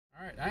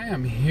Alright, I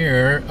am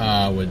here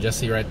with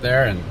Jesse right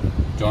there and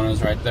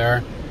Jonah's right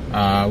there.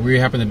 We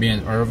happen to be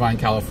in Irvine,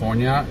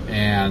 California,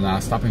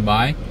 and stopping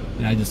by,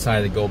 and I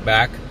decided to go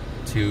back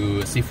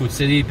to Seafood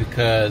City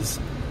because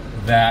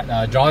that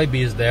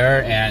Jollibee is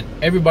there, and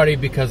everybody,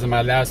 because of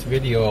my last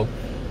video,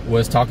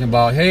 was talking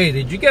about, hey,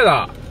 did you get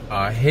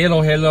a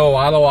halo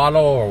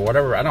alo or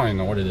whatever? I don't even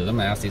know what it is. I'm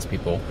gonna ask these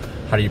people,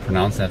 how do you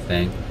pronounce that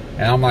thing?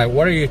 And I'm like,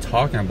 what are you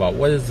talking about?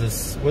 What is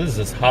this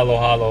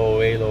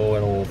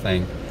halo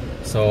thing?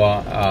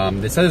 So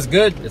they said it's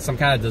good. It's some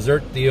kind of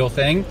dessert deal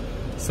thing.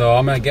 So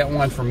I'm gonna get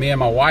one for me and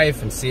my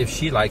wife and see if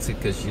she likes it,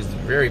 because she's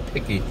very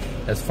picky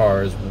as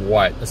far as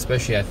what,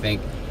 especially I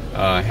think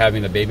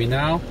having a baby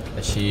now,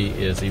 that she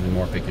is even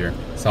more pickier.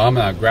 So I'm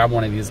gonna grab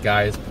one of these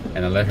guys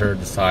and I'll let her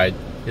decide,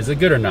 is it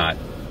good or not?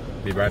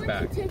 Be right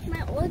back. Take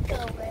my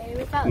orca away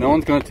without no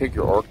one's gonna take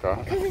your orca.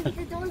 Because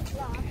the door's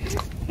locked.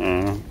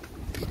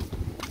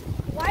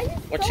 Why is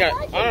it Watch so out.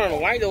 lucky? I don't know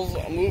why those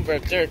move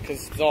right there,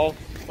 because it's all,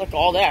 look,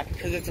 all that,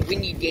 because it's a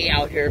windy day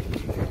out here. You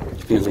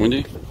think it's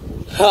windy?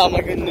 Oh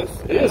my goodness.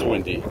 It is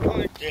windy.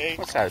 Okay.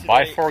 What's that?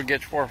 Buy 4,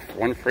 get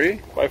 1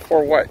 free? Buy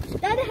 4 what?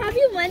 Dad, have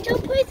you went to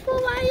a place for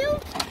a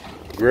while?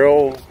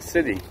 Grill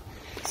City.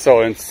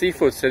 So in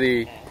Seafood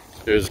City,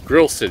 there's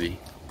Grill City.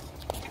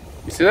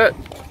 You see that?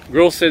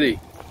 Grill City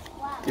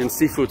in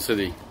Seafood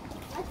City.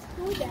 That's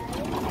cool,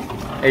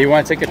 Dad. Hey, you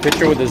want to take a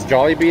picture with this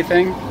Jollibee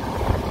thing?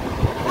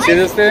 You see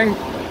this thing?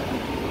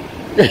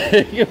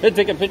 You want to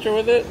take a picture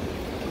with it?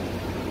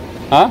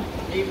 Huh?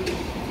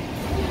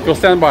 Go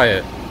stand by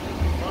it.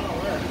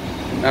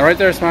 Now right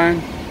there's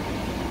fine.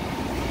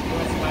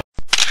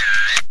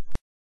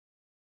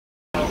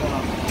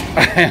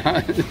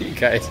 You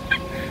guys,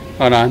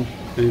 hold on.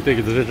 Let me take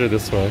a picture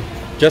this way.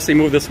 Jesse,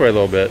 move this way a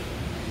little bit.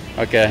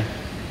 Okay.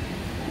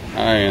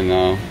 I don't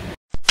know.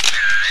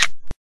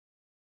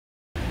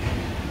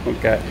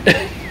 Okay.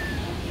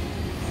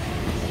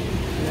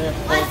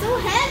 Why it's so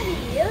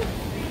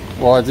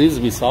heavy? Well, it needs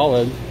to be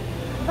solid.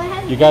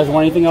 But You guys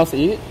want anything else to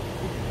eat?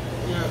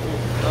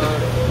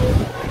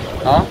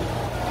 Huh?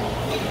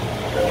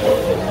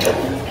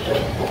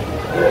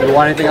 You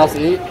want anything else to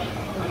eat?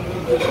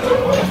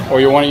 Or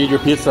you want to eat your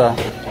pizza?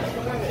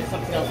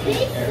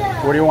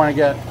 pizza. What do you want to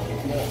get?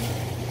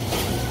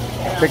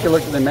 Take a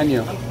look at the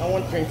menu. I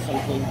want to drink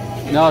something.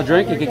 No,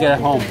 drink you could get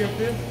at home.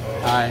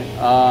 Alright,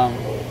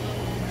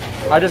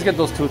 I just get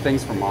those 2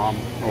 things for mom,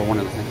 or one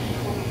of the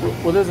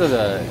things. What is it,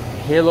 a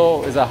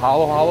halo? Is it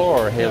halo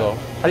or a halo?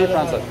 How do you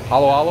pronounce it?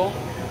 Halo?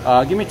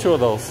 Give me 2 of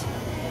those,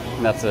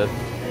 and that's it.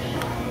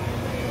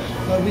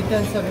 It'll be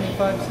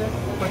 10.75, sir.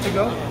 Want to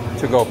go?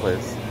 To go,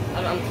 please.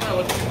 I'm kind of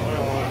looking for what I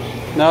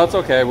want. No, it's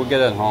okay. We'll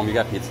get it at home. You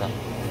got pizza. I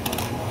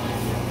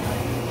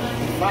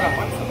thought I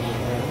want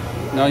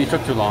something. No, you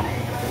took too long.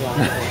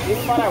 Yeah. You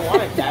thought I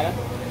wanted, Dad.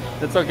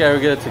 It's okay.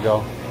 We'll get it to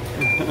go.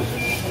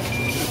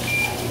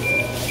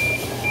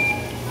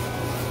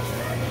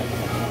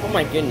 Oh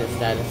my goodness,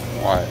 Dad.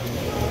 What?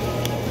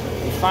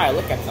 You thought I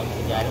look at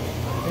something, Dad.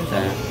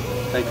 Okay.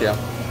 Thank you.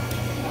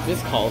 What's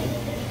this called?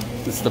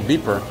 It's the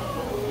beeper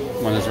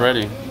when it's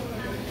ready.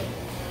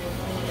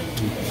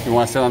 You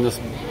want to sit on this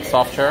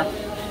soft chair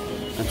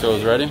until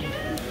it's ready?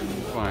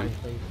 Fine.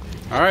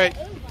 Alright,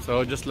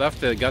 so just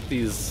left it. Got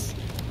these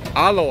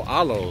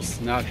alos,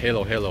 not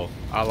halo,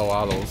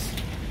 alos.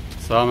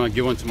 So I'm going to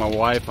give one to my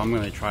wife. I'm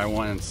going to try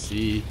one and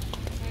see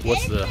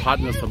what's the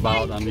hotness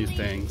about on these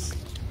things.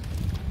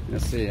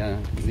 Let's see,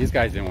 these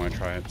guys didn't want to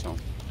try it, so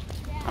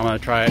I'm going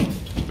to try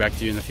it. Back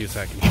to you in a few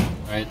seconds.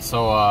 Alright,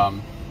 so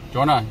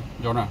Jonah,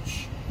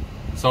 shh.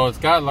 So it's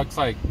got, looks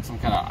like some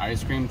kind of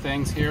ice cream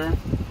things here.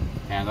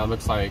 And that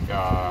looks like,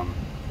 what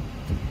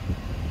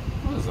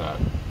is that?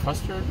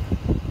 Custard?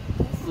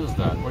 What is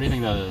that? What do you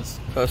think that is?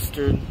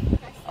 Custard.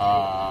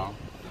 What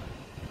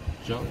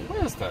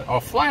is that? Oh,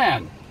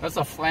 flan! That's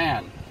a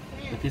flan.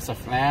 A piece of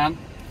flan.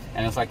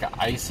 And it's like an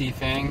icy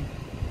thing.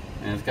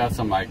 And it's got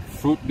some like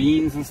fruit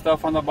beans and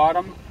stuff on the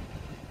bottom.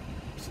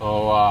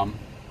 So, I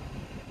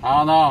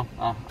don't know.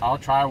 I'll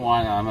try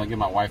one. I'm going to give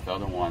my wife the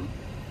other one.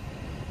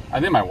 I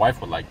think my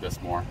wife would like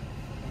this more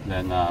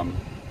than,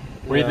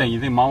 what do you think? You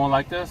think mom would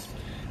like this?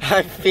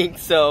 I think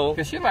so.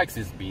 Because she likes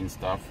this bean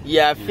stuff.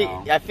 Yeah,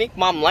 I think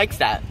mom likes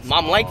that.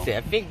 Mom likes it.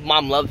 I think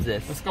mom loves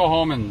this. Let's go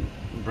home and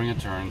bring it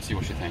to her and see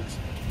what she thinks.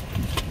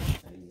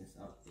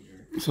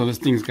 So this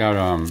thing's got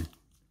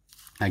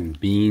like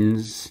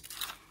beans,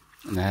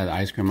 and it has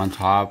ice cream on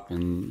top,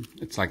 and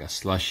it's like a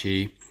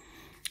slushy.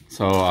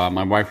 So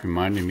my wife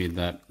reminded me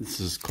that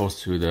this is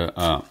close to the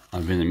a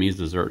Vietnamese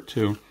dessert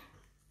too,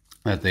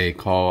 that they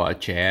call a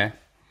cha,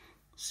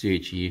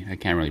 C-H-E. I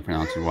can't really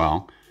pronounce it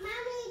well,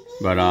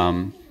 but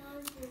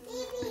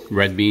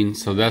red bean.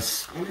 So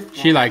that's,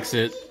 she likes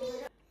it.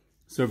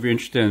 So if you're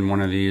interested in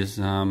one of these,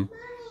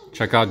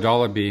 check out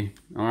Jollibee.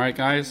 All right,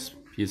 guys,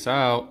 peace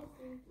out.